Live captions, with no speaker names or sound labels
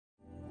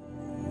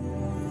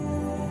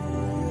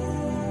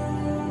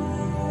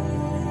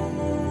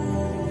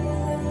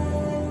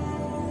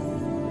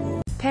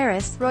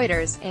Paris,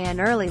 Reuters. An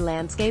early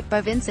landscape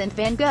by Vincent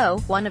Van Gogh,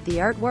 one of the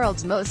art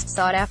world's most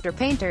sought-after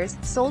painters,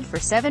 sold for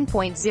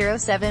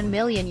 €7.07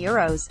 million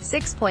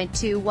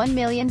 (£6.21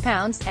 million)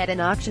 at an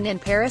auction in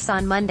Paris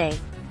on Monday.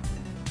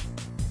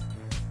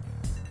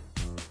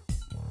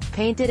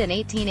 Painted in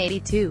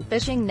 1882,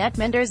 fishing net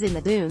menders in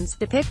the dunes,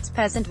 depicts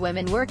peasant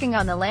women working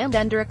on the land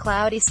under a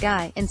cloudy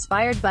sky,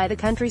 inspired by the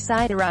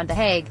countryside around The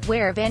Hague,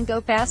 where Van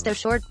Gogh passed a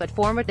short but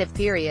formative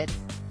period.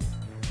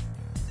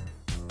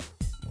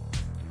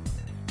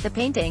 The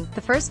painting,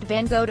 the first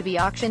Van Gogh to be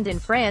auctioned in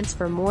France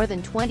for more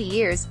than 20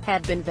 years,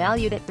 had been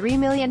valued at €3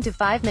 million to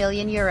 €5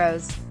 million.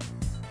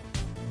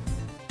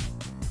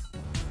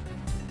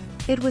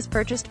 It was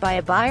purchased by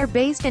a buyer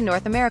based in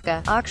North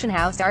America, auction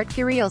house Art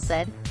Curiel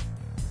said.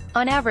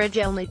 On average,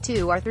 only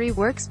 2 or 3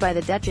 works by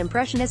the Dutch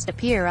Impressionist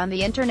appear on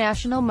the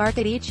international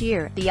market each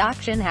year, the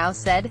auction house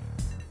said.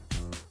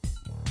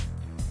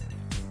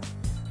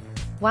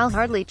 While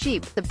hardly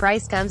cheap, the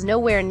price comes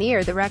nowhere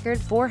near the record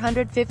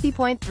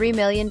 $450.3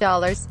 million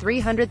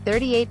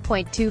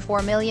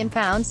 (£338.24 million)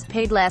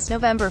 paid last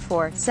November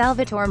for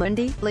Salvator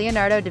Mundi,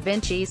 Leonardo da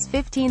Vinci's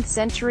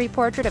 15th-century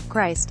portrait of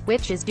Christ,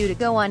 which is due to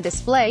go on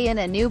display in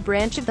a new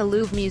branch of the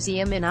Louvre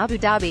Museum in Abu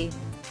Dhabi.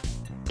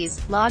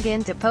 Please log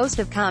in to post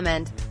a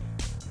comment.